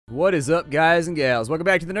What is up, guys and gals? Welcome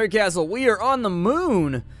back to the Nerd Castle. We are on the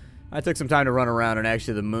moon. I took some time to run around, and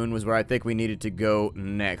actually the moon was where I think we needed to go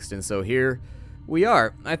next. And so here we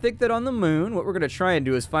are. I think that on the moon, what we're going to try and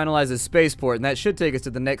do is finalize a spaceport, and that should take us to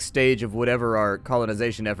the next stage of whatever our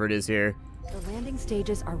colonization effort is here. The landing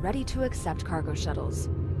stages are ready to accept cargo shuttles.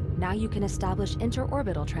 Now you can establish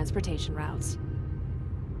interorbital transportation routes.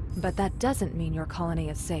 But that doesn't mean your colony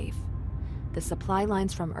is safe. The supply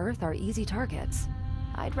lines from Earth are easy targets.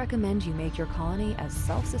 I'd recommend you make your colony as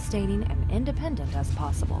self-sustaining and independent as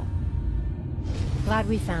possible. Glad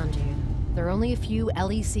we found you. There are only a few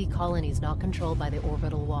LEC colonies not controlled by the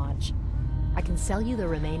Orbital Watch. I can sell you the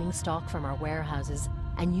remaining stock from our warehouses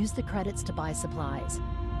and use the credits to buy supplies.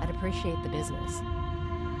 I'd appreciate the business.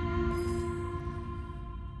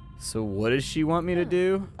 So what does she want me to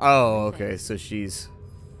do? Oh, okay, so she's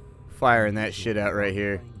firing that shit out right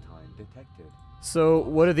here. So,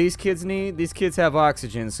 what do these kids need? These kids have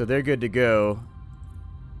oxygen, so they're good to go.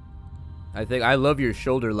 I love your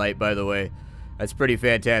shoulder light, by the way. That's pretty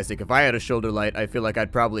fantastic. If I had a shoulder light, I feel like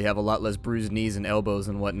I'd probably have a lot less bruised knees and elbows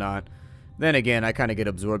and whatnot. Then again, I kind of get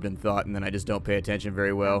absorbed in thought, and then I just don't pay attention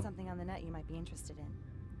very well. Something on the net you might be interested in.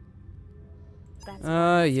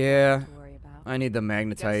 Yeah. I need the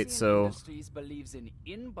magnetite, so believes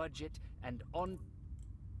in budget and on.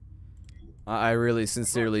 I really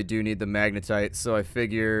sincerely do need the magnetite, so I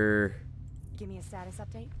figure... Give me a status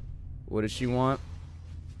update. What does she want?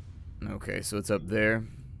 Okay, so it's up there.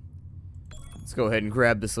 Let's go ahead and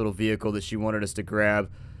grab this little vehicle that she wanted us to grab.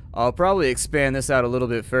 I'll probably expand this out a little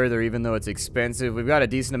bit further, even though it's expensive. We've got a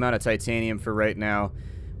decent amount of titanium for right now.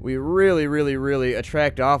 We really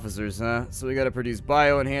attract officers, huh? So we gotta produce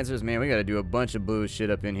bioenhancers. Man, we gotta do a bunch of bullshit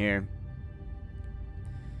up in here.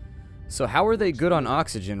 So how are they good on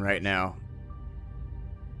oxygen right now?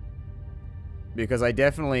 Because I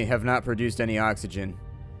definitely have not produced any oxygen.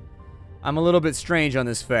 I'm a little bit strange on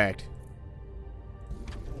this fact.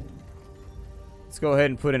 Let's go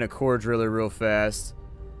ahead and put in a core driller real fast.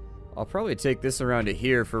 I'll probably take this around to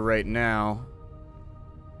here for right now.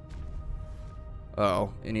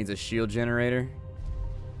 Uh-oh, it needs a shield generator.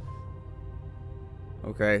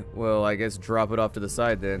 Okay, well, I guess drop it off to the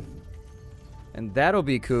side then. And that'll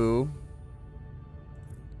be cool.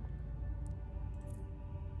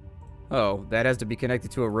 Oh, that has to be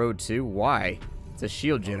connected to a road too? Why? It's a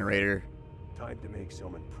shield generator. Time to make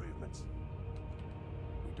some improvements.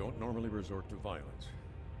 We don't normally resort to violence,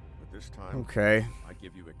 but this time, okay. I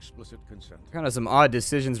give you explicit consent. Kind of some odd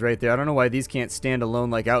decisions right there. I don't know why these can't stand alone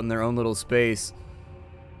like out in their own little space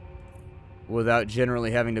without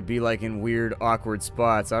generally having to be like in weird, awkward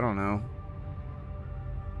spots. I don't know.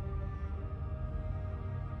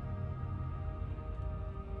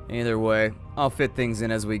 Either way, I'll fit things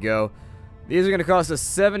in as we go. These are going to cost us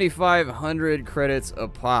 7,500 credits a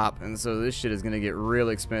pop, and so this shit is going to get real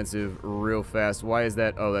expensive real fast. Why is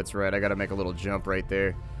that? Oh, that's right. I got to make a little jump right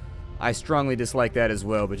there. I strongly dislike that as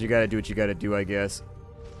well, but you got to do what you got to do, I guess.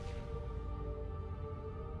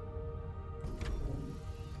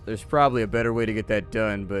 There's probably a better way to get that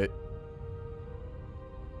done, but...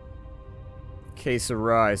 Que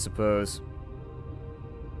sera, I suppose.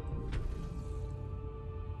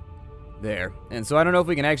 There. And so I don't know if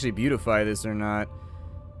we can actually beautify this or not.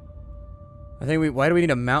 I think why do we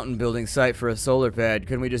need a mountain building site for a solar pad?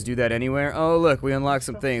 Couldn't we just do that anywhere? Oh, look, we unlocked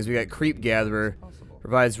some things. We got Creep Gatherer.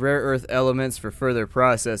 Provides rare earth elements for further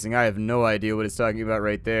processing. I have no idea what it's talking about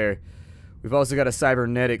right there. We've also got a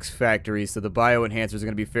cybernetics factory, so the bioenhancers are going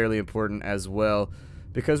to be fairly important as well.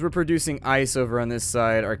 Because we're producing ice over on this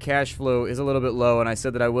side, our cash flow is a little bit low, and I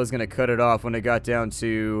said that I was going to cut it off when it got down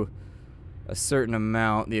to a certain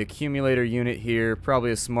amount. The accumulator unit here,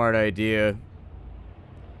 probably a smart idea.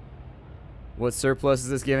 What surplus is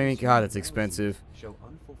this giving me? God, that's expensive.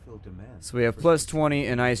 So we have plus 20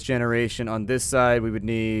 in ice generation. On this side, we would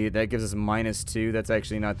need... That gives us -2. That's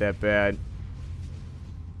actually not that bad.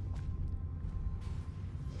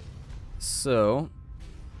 So...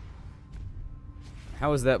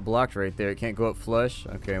 How is that blocked right there? It can't go up flush?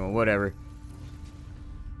 Okay, well, whatever.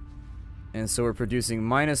 And so we're producing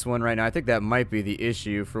 -1 right now. I think that might be the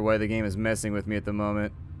issue for why the game is messing with me at the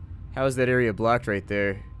moment. How is that area blocked right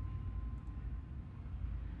there?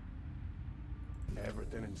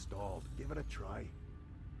 Everything installed. Give it a try.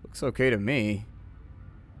 Looks okay to me.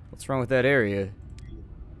 What's wrong with that area?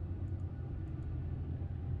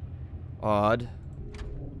 Odd.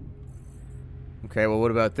 Okay, well,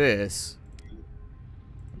 what about this?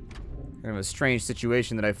 Kind of a strange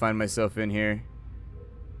situation that I find myself in here.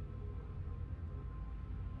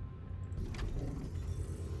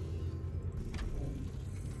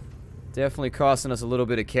 Definitely costing us a little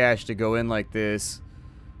bit of cash to go in like this.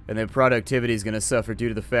 And then productivity is going to suffer due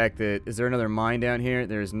to the fact that... Is there another mine down here?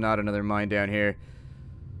 There is not another mine down here.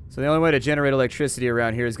 So the only way to generate electricity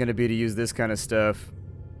around here is going to be to use this kind of stuff.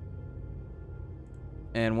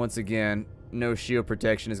 And once again, no shield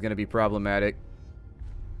protection is going to be problematic.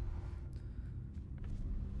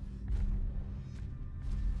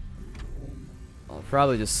 I'll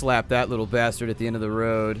probably just slap that little bastard at the end of the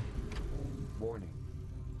road. Warning.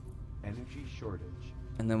 Energy shortage.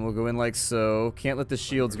 And then we'll go in like so. Can't let the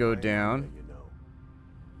shields go down.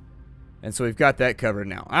 And so we've got that covered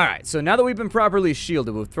now. Alright, so now that we've been properly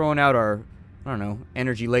shielded, we've thrown out our, I don't know,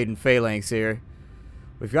 energy-laden phalanx here.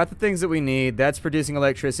 We've got the things that we need. That's producing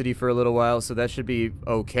electricity for a little while, so that should be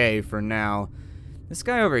okay for now. This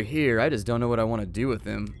guy over here, I just don't know what I want to do with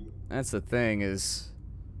him. That's the thing, is...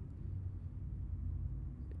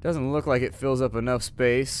 It doesn't look like it fills up enough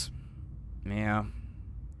space. Yeah.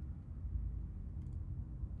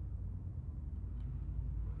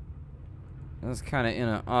 That's kind of in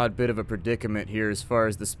an odd bit of a predicament here as far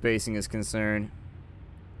as the spacing is concerned.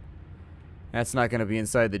 That's not going to be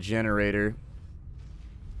inside the generator.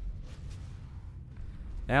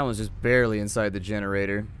 That one's just barely inside the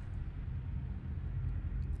generator.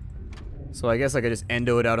 So I guess I could just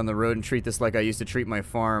endo it out on the road and treat this like I used to treat my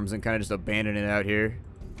farms and kind of just abandon it out here.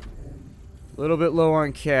 A little bit low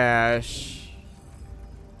on cash.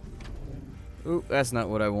 Oop, that's not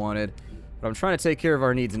what I wanted. But I'm trying to take care of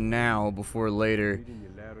our needs now before later.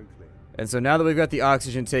 And so now that we've got the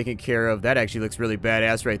oxygen taken care of, that actually looks really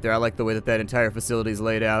badass right there. I like the way that that entire facility is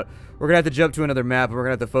laid out. We're going to have to jump to another map, and we're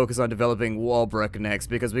going to have to focus on developing Walbrook next,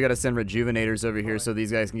 because we got to send rejuvenators over here so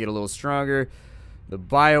these guys can get a little stronger. The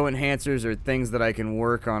bio-enhancers are things that I can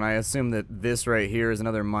work on. I assume that this right here is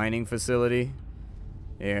another mining facility.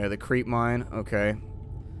 Yeah, the creep mine. Okay.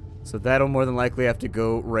 So that'll more than likely have to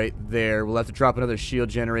go right there. We'll have to drop another shield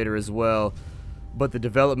generator as well. But the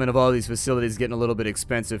development of all these facilities is getting a little bit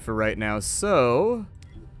expensive for right now. So,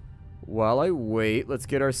 while I wait, let's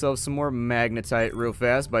get ourselves some more magnetite real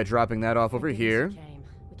fast by dropping that off over here.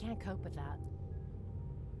 We can't cope with that.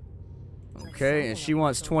 Okay, and she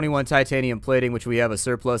wants 21 titanium plating, which we have a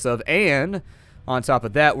surplus of. And, on top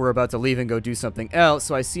of that, we're about to leave and go do something else.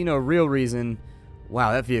 So I see no real reason...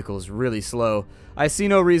 Wow, that vehicle is really slow. I see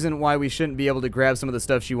no reason why we shouldn't be able to grab some of the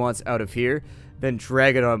stuff she wants out of here, then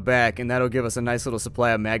drag it on back, and that'll give us a nice little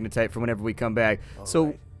supply of magnetite for whenever we come back.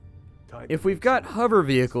 So, if we've got hover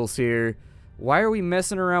vehicles here, why are we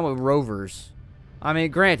messing around with rovers? I mean,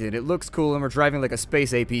 granted, it looks cool, and we're driving like a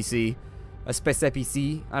space APC. A space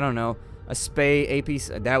APC? I don't know. A spay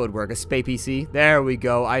APC? That would work. A spay PC? There we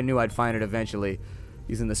go. I knew I'd find it eventually.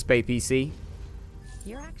 Using the spay PC.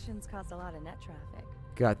 Your actions caused a lot of net traffic.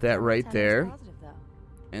 Got that right there. Positive, though.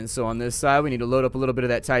 And so on this side, we need to load up a little bit of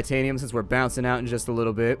that titanium since we're bouncing out in just a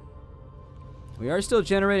little bit. We are still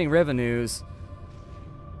generating revenues.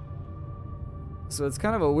 So it's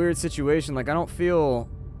kind of a weird situation. Like, I don't feel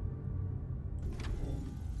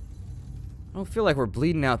like we're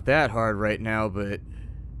bleeding out that hard right now, but...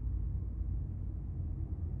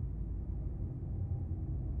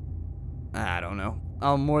 I don't know.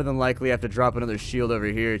 I'll more than likely have to drop another shield over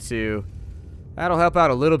here, too. That'll help out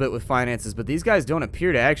a little bit with finances, but these guys don't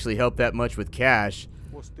appear to actually help that much with cash.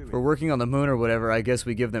 If we're working on the moon or whatever, I guess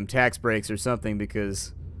we give them tax breaks or something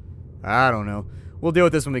because... I don't know. We'll deal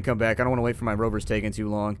with this when we come back. I don't want to wait for my rovers taking too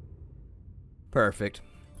long. Perfect.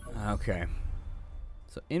 Okay.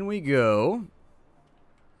 So in we go.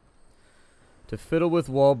 To fiddle with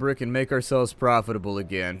Walbrook and make ourselves profitable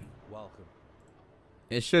again.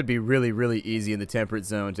 It should be really, really easy in the temperate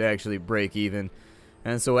zone to actually break even.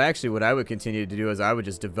 And so actually what I would continue to do is I would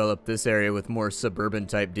just develop this area with more suburban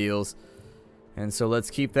type deals. And so let's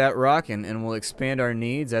keep that rocking, and we'll expand our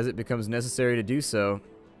needs as it becomes necessary to do so.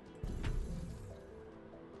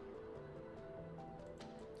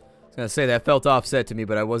 I was going to say that felt offset to me,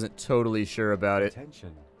 but I wasn't totally sure about it.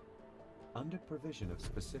 Attention. Under provision of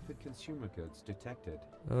specific consumer goods detected.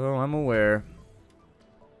 Oh, I'm aware.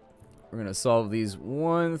 We're going to solve these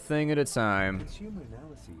one thing at a time. Consumer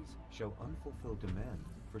analyses show unfulfilled demand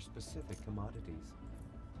for specific commodities.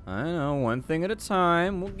 I know, one thing at a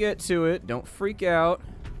time. We'll get to it. Don't freak out.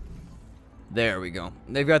 There we go.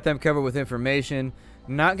 They've got them covered with information.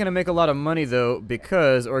 Not going to make a lot of money, though,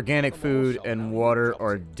 because organic food and water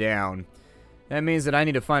are down. That means that I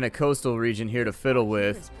need to find a coastal region here to fiddle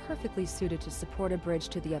with. It's perfectly suited to support a bridge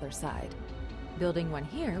to the other side. Building one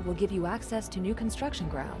here will give you access to new construction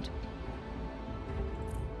ground.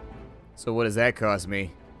 So what does that cost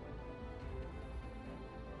me?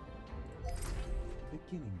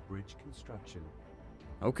 Beginning bridge construction.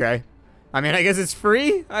 Okay. I mean, I guess it's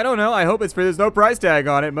free? I don't know. I hope it's free. There's no price tag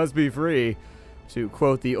on it. It must be free. To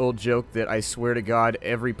quote the old joke that I swear to God,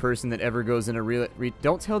 every person that ever goes in a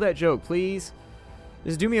don't tell that joke, please.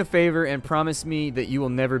 Just do me a favor and promise me that you will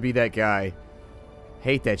never be that guy.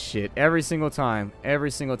 Hate that shit. Every single time.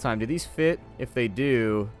 Every single time. Do these fit? If they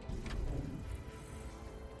do,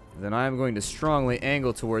 then I'm going to strongly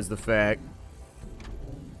angle towards the fact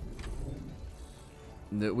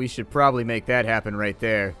that we should probably make that happen right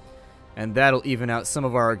there. And that'll even out some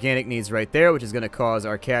of our organic needs right there, which is going to cause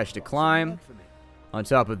our cash to climb. On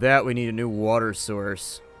top of that, we need a new water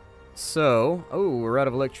source. So, oh, we're out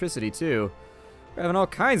of electricity too. We're having all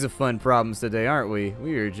kinds of fun problems today, aren't we?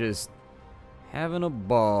 We are just having a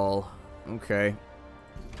ball. Okay.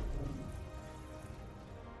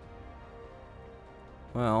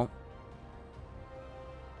 Well,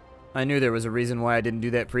 I knew there was a reason why I didn't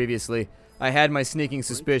do that previously. I had my sneaking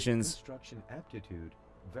suspicions. Construction aptitude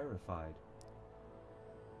verified.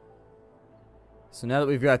 So now that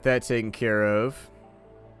we've got that taken care of,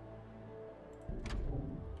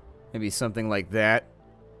 maybe something like that.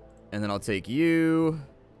 And then I'll take you.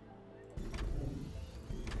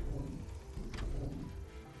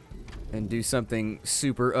 And do something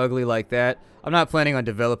super ugly like that. I'm not planning on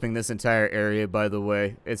developing this entire area, by the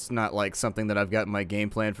way. It's not like something that I've got in my game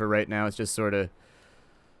plan for right now. It's just sort of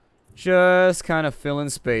just kind of filling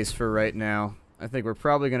space for right now. I think we're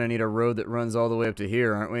probably going to need a road that runs all the way up to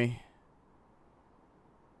here, aren't we?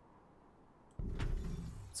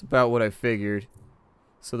 It's about what I figured.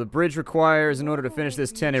 So the bridge requires, in order to finish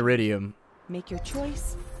this, 10 iridium. Make your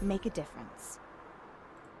choice, make a difference.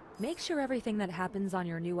 Make sure everything that happens on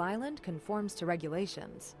your new island conforms to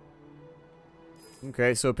regulations.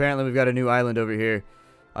 Okay, so apparently we've got a new island over here.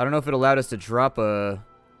 I don't know if it allowed us to drop a...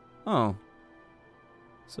 Oh.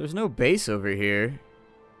 So there's no base over here.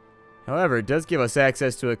 However, it does give us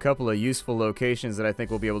access to a couple of useful locations that I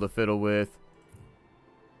think we'll be able to fiddle with.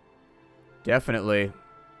 Definitely.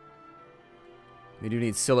 We do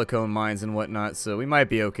need silicone mines and whatnot, so we might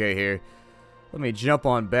be okay here. Let me jump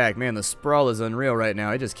on back. Man, the sprawl is unreal right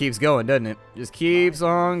now. It just keeps going, doesn't it? Just keeps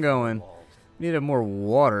on going. We needed more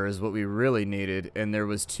water is what we really needed. And there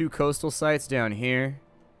was 2 coastal sites down here.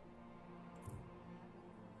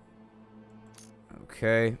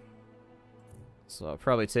 Okay. So I'll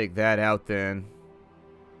probably take that out then.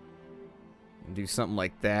 And do something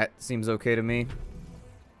like that. Seems okay to me.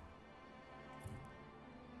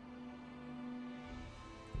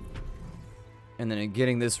 And then in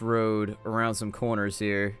getting this road around some corners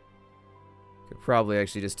here, could probably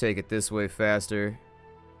actually just take it this way faster.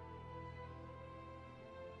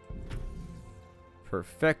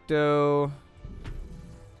 Perfecto.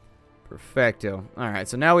 Perfecto. Alright,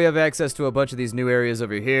 so now we have access to a bunch of these new areas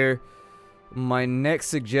over here. My next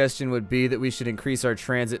suggestion would be that we should increase our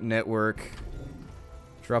transit network.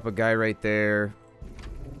 Drop a guy right there.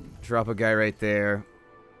 Drop a guy right there.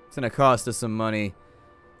 It's going to cost us some money.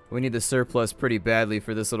 We need the surplus pretty badly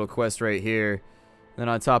for this little quest right here. Then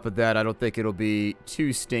on top of that, I don't think it'll be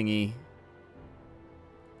too stingy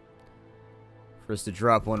for us to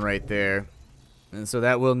drop one right there. And so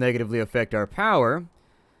that will negatively affect our power.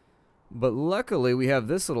 But luckily, we have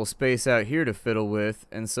this little space out here to fiddle with.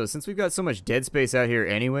 And so since we've got so much dead space out here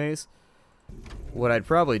anyways, what I'd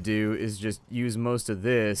probably do is just use most of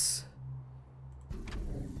this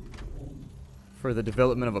for the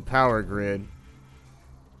development of a power grid.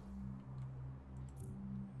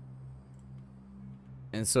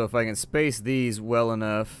 And so if I can space these well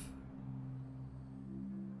enough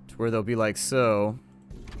to where they'll be like so,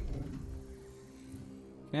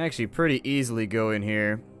 I can actually pretty easily go in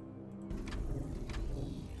here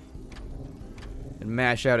and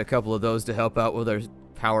mash out a couple of those to help out with our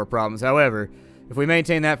power problems. However, if we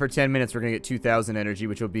maintain that for 10 minutes, we're going to get 2,000 energy,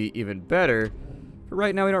 which will be even better. But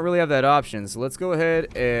right now, we don't really have that option. So let's go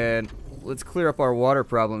ahead and let's clear up our water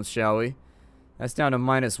problems, shall we? That's down to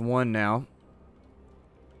 -1 now.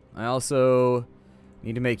 I also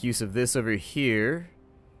need to make use of this over here.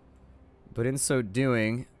 But in so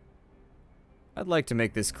doing, I'd like to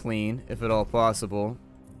make this clean, if at all possible.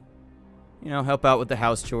 You know, help out with the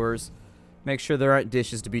house chores. Make sure there aren't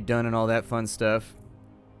dishes to be done and all that fun stuff.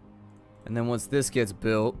 And then once this gets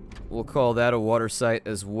built, we'll call that a water site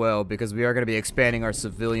as well, because we are going to be expanding our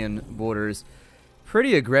civilian borders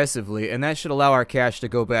pretty aggressively, and that should allow our cash to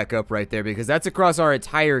go back up right there, because that's across our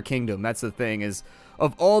entire kingdom. That's the thing, is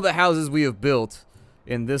of all the houses we have built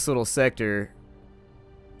in this little sector,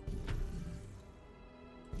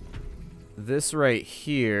 this right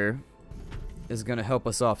here is going to help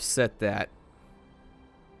us offset that.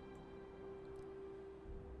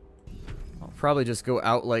 I'll probably just go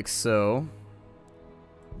out like so.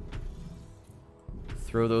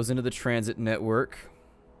 Throw those into the transit network.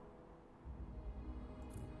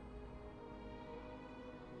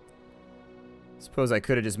 Suppose I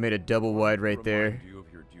could have just made a double wide right there. Remind you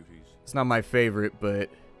of your duties. It's not my favorite, but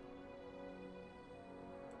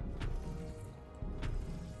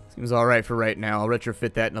seems alright for right now. I'll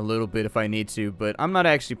retrofit that in a little bit if I need to, but I'm not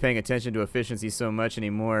actually paying attention to efficiency so much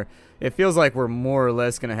anymore. It feels like we're more or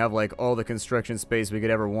less going to have like all the construction space we could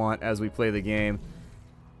ever want as we play the game.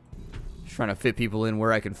 Just trying to fit people in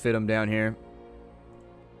where I can fit them down here.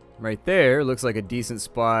 Right there looks like a decent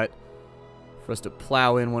spot for us to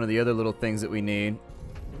plow in one of the other little things that we need.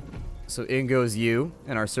 So in goes you,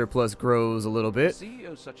 and our surplus grows a little bit.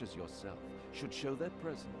 CEOs such as yourself should show their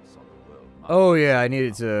presence on the world map. Oh yeah, I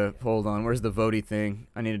needed to, hold on, where's the voting thing?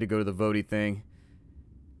 I needed to go to the voting thing.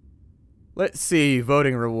 Let's see,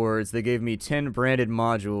 voting rewards. They gave me 10 branded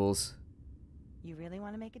modules. You really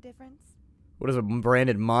want to make a difference? What does a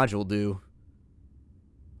branded module do?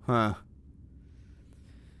 Huh.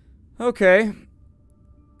 Okay.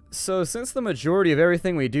 So since the majority of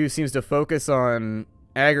everything we do seems to focus on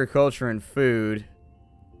agriculture and food,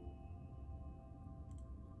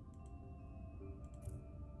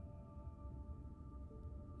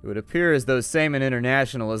 it would appear as though Salmon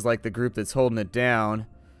International is like the group that's holding it down.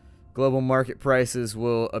 Global market prices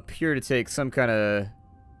will appear to take some kind of...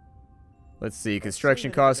 Let's see,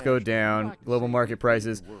 construction costs go down, global market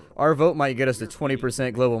prices. Our vote might get us to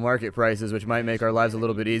 20% global market prices, which might make our lives a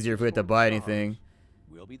little bit easier if we have to buy anything.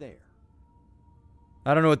 We'll be there.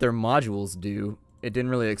 I don't know what their modules do. It didn't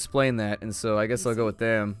really explain that, and so I guess I'll go with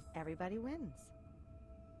them. Everybody wins.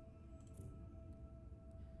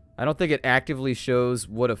 I don't think it actively shows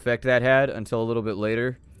what effect that had until a little bit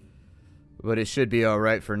later, but it should be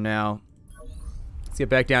alright for now. Let's get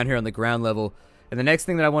back down here on the ground level. And the next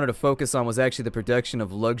thing that I wanted to focus on was actually the production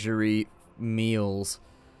of luxury meals.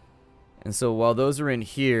 And so while those are in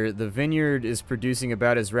here, the vineyard is producing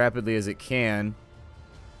about as rapidly as it can,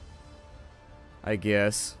 I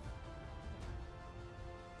guess.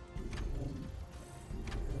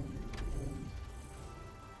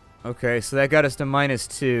 Okay, so that got us to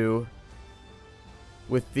 -2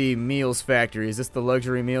 with the meals factory. Is this the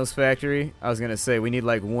luxury meals factory? I was going to say, we need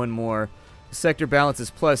like one more. Sector balance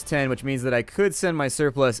is +10, which means that I could send my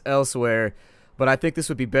surplus elsewhere, but I think this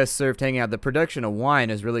would be best served hanging out. The production of wine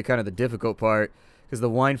is really kind of the difficult part, because the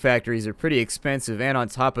wine factories are pretty expensive, and on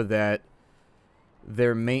top of that,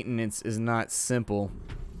 their maintenance is not simple.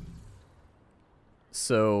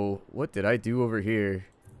 So, what did I do over here?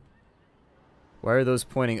 Why are those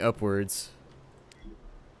pointing upwards?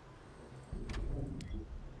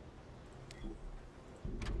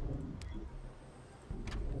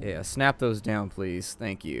 Yeah, snap those down, please.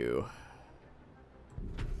 Thank you.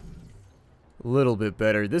 A little bit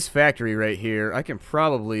better. This factory right here, I can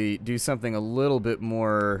probably do something a little bit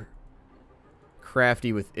more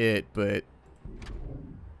crafty with it, but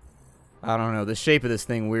I don't know. The shape of this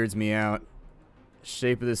thing weirds me out.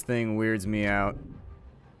 Shape of this thing weirds me out.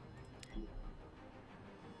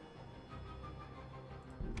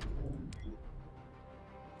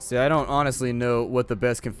 See, I don't honestly know what the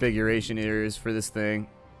best configuration is for this thing.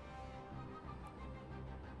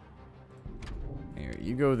 Here,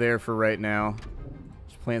 you go there for right now.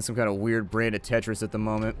 Just playing some kind of weird brand of Tetris at the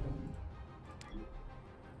moment.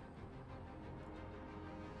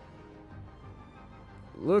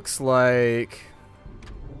 Looks like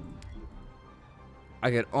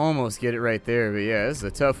I could almost get it right there, but yeah, this is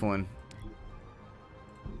a tough one.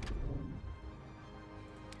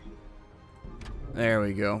 There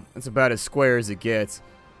we go. It's about as square as it gets.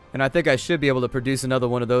 And I think I should be able to produce another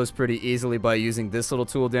one of those pretty easily by using this little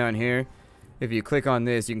tool down here. If you click on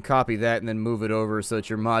this, you can copy that and then move it over so that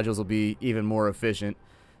your modules will be even more efficient.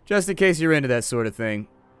 Just in case you're into that sort of thing.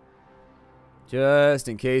 Just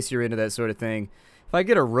in case you're into that sort of thing. If I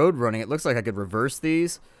get a road running, it looks like I could reverse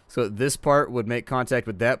these. So this part would make contact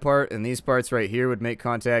with that part, and these parts right here would make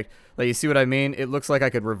contact. Like, you see what I mean? It looks like I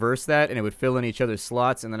could reverse that, and it would fill in each other's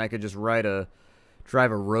slots, and then I could just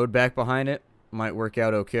drive a road back behind it. Might work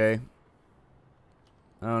out okay.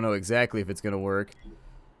 I don't know exactly if it's going to work,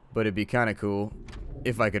 but it'd be kind of cool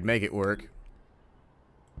if I could make it work.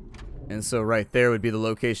 And so right there would be the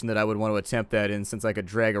location that I would want to attempt that in, since I could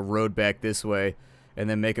drag a road back this way and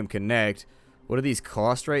then make them connect. What do these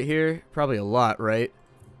cost right here? Probably a lot, right?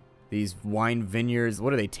 These wine vineyards.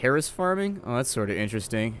 What are they, terrace farming? Oh, that's sort of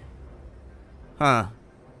interesting. Huh.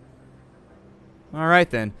 Alright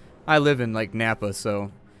then. I live in, like, Napa,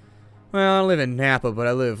 so... Well, I don't live in Napa, but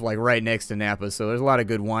I live, like, right next to Napa, so there's a lot of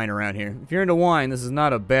good wine around here. If you're into wine, this is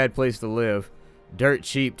not a bad place to live. Dirt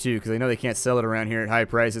cheap, too, because I know they can't sell it around here at high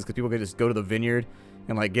prices, because people can just go to the vineyard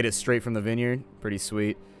and, like, get it straight from the vineyard. Pretty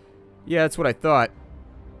sweet. Yeah, that's what I thought.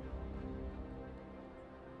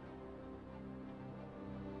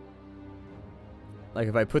 Like,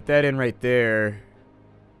 if I put that in right there...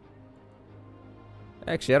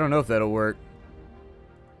 Actually, I don't know if that'll work.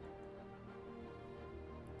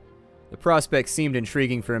 The prospect seemed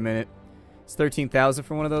intriguing for a minute. It's 13,000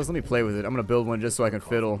 for one of those. Let me play with it. I'm gonna build one just so I can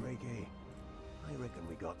fiddle. I reckon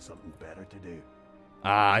we got something better to do.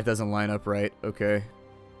 Ah, it doesn't line up right. Okay.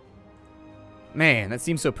 Man, that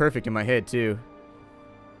seems so perfect in my head, too.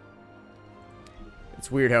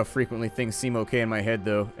 It's weird how frequently things seem okay in my head,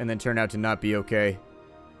 though, and then turn out to not be okay.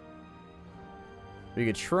 We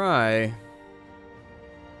could try...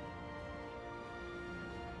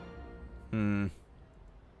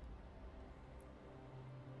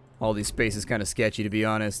 All these spaces kind of sketchy, to be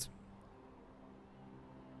honest.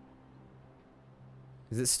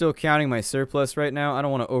 Is it still counting my surplus right now? I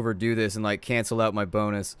don't want to overdo this and, like, cancel out my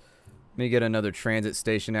bonus. Let me get another transit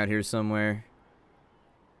station out here somewhere.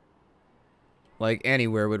 Like,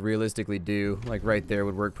 anywhere would realistically do. Like, right there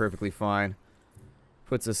would work perfectly fine.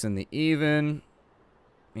 Puts us in the even.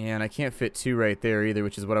 Man, I can't fit 2 right there either,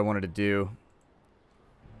 which is what I wanted to do.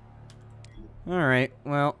 Alright,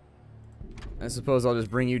 well... I suppose I'll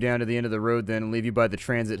just bring you down to the end of the road then and leave you by the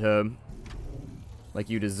transit hub. Like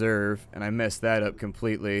you deserve. And I messed that up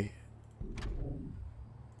completely.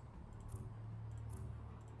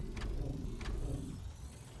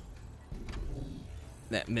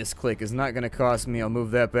 That misclick is not going to cost me. I'll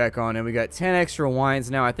move that back on. And we got 10 extra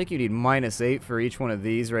wines now. I think you need -8 for each one of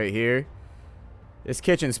these right here. This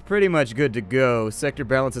kitchen's pretty much good to go. Sector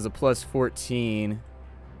balance is a +14.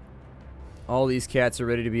 All these cats are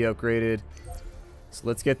ready to be upgraded. So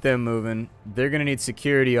let's get them moving. They're going to need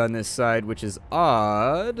security on this side, which is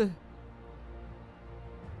odd.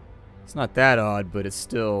 It's not that odd, but it's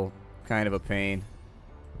still kind of a pain.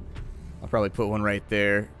 I'll probably put one right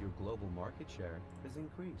there. Your global market share has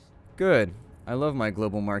increased. Good. I love my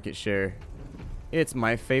global market share. It's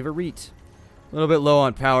my favorite. A little bit low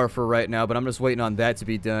on power for right now, but I'm just waiting on that to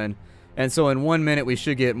be done. And so in 1 minute, we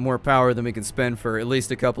should get more power than we can spend for at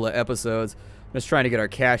least a couple of episodes. Just trying to get our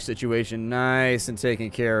cash situation nice and taken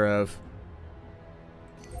care of.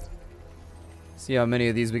 See how many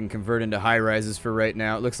of these we can convert into high-rises for right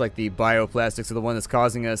now. It looks like the bioplastics are the one that's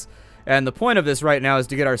causing us. And the point of this right now is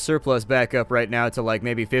to get our surplus back up right now to like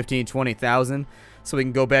maybe 15,000, 20,000. So we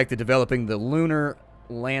can go back to developing the lunar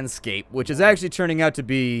landscape, which is actually turning out to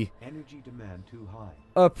be Energy demand too high.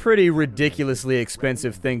 a pretty ridiculously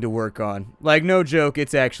expensive thing to work on. Like, no joke,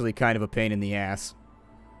 it's actually kind of a pain in the ass.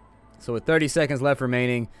 So with 30 seconds left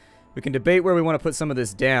remaining, we can debate where we want to put some of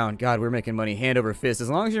this down. God, we're making money hand over fist. As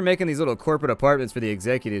long as you're making these little corporate apartments for the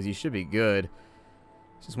executives, you should be good.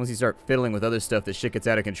 Just once you start fiddling with other stuff, the shit gets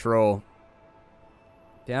out of control.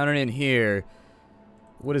 Down and in here.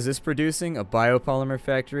 What is this producing? A biopolymer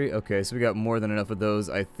factory? Okay, so we got more than enough of those,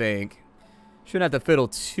 I think. Shouldn't have to fiddle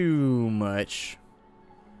too much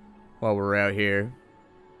while we're out here.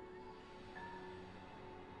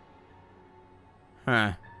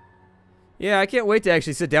 Huh. Yeah, I can't wait to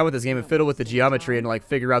actually sit down with this game and fiddle with the geometry and like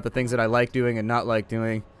figure out the things that I like doing and not like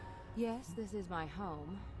doing. Yes, this is my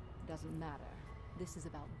home. Doesn't matter. This is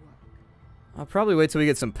about work. I'll probably wait till we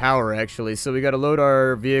get some power, actually. So we got to load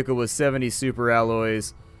our vehicle with 70 super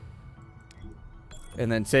alloys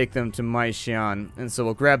and then take them to Maishan. And so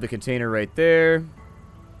we'll grab the container right there.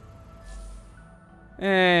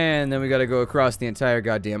 And then we got to go across the entire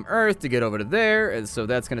goddamn Earth to get over to there. And so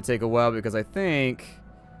that's going to take a while because I think...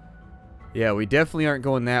 Yeah, we definitely aren't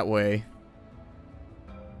going that way.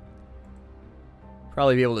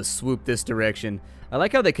 Probably be able to swoop this direction. I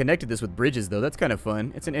like how they connected this with bridges, though. That's kind of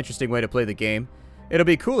fun. It's an interesting way to play the game. It'll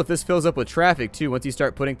be cool if this fills up with traffic, too, once you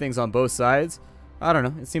start putting things on both sides. I don't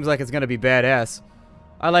know. It seems like it's going to be badass.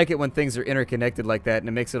 I like it when things are interconnected like that, and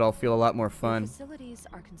it makes it all feel a lot more fun. Your facilities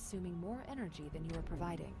are consuming more energy than you are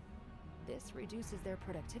providing. This reduces their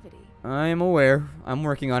productivity. I am aware. I'm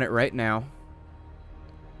working on it right now.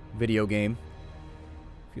 Video game.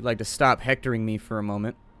 If you'd like to stop hectoring me for a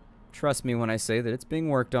moment, trust me when I say that it's being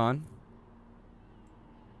worked on.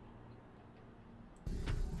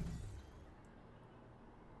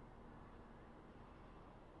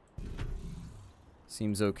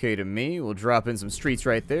 Seems okay to me. We'll drop in some streets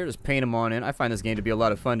right there. Just paint them on in. I find this game to be a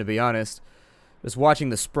lot of fun, to be honest. Just watching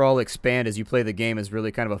the sprawl expand as you play the game is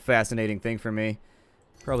really kind of a fascinating thing for me.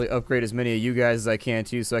 Probably upgrade as many of you guys as I can,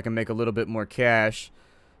 too, so I can make a little bit more cash.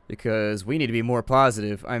 Because we need to be more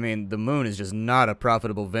positive. I mean, the moon is just not a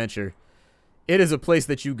profitable venture. It is a place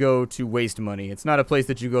that you go to waste money. It's not a place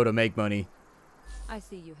that you go to make money. I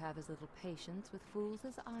see you have as little patience with fools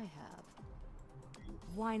as I have.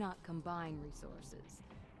 Why not combine resources?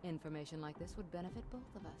 Information like this would benefit both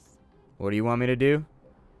of us. What do you want me to do?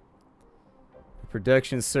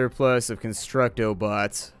 Production surplus of Constructo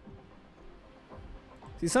bots.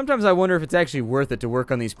 See, sometimes I wonder if it's actually worth it to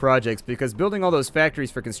work on these projects, because building all those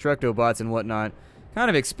factories for Constructo bots and whatnot, kind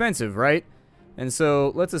of expensive, right? And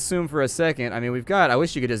so, let's assume for a second, I mean, we've got, I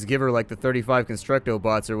wish you could just give her like the 35 Constructo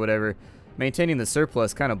bots or whatever. Maintaining the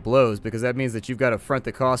surplus kind of blows, because that means that you've got to front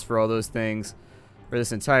the cost for all those things for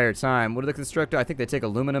this entire time. What do the Constructo? I think they take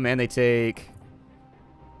aluminum and they take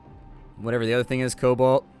whatever the other thing is,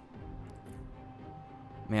 cobalt.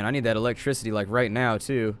 Man, I need that electricity like right now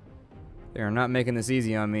too. They are not making this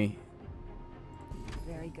easy on me.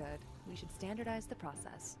 Very good. We should standardize the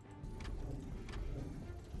process.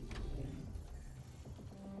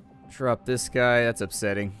 Drop this guy. That's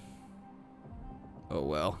upsetting. Oh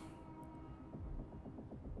well.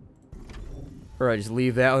 Or I just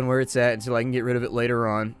leave that one where it's at until I can get rid of it later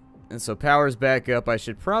on. And so power's back up. I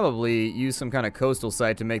should probably use some kind of coastal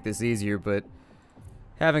site to make this easier, but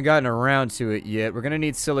haven't gotten around to it yet. We're going to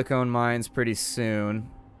need silicone mines pretty soon.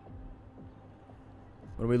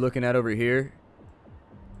 What are we looking at over here?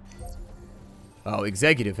 Oh,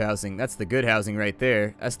 executive housing. That's the good housing right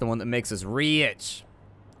there. That's the one that makes us rich.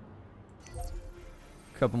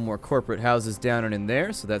 A couple more corporate houses down and in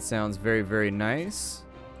there, so that sounds very, very nice.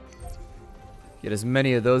 Get as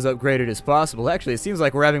many of those upgraded as possible. Actually, it seems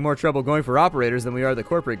like we're having more trouble going for operators than we are the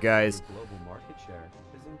corporate guys. Global market share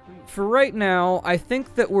has increased. For right now, I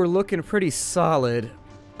think that we're looking pretty solid.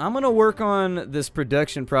 I'm going to work on this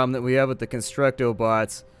production problem that we have with the Constructo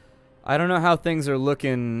bots. I don't know how things are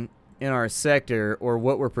looking in our sector or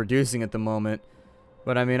what we're producing at the moment.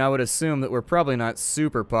 But, I mean, I would assume that we're probably not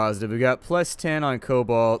super positive. We got plus 10 on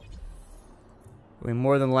cobalt. We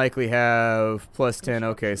more than likely have plus 10.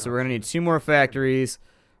 Okay, so we're going to need 2 more factories.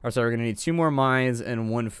 Or sorry, we're going to need 2 more mines and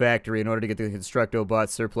 1 factory in order to get the Constructo bot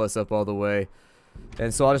surplus up all the way.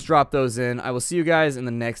 And so I'll just drop those in. I will see you guys in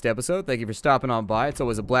the next episode. Thank you for stopping on by. It's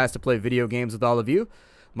always a blast to play video games with all of you.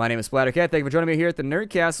 My name is Splattercat. Thank you for joining me here at the Nerd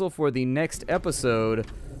Castle for the next episode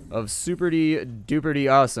of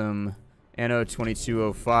Super-duper awesome Anno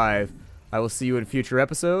 2205. I will see you in future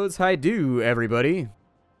episodes. Hi-do, everybody.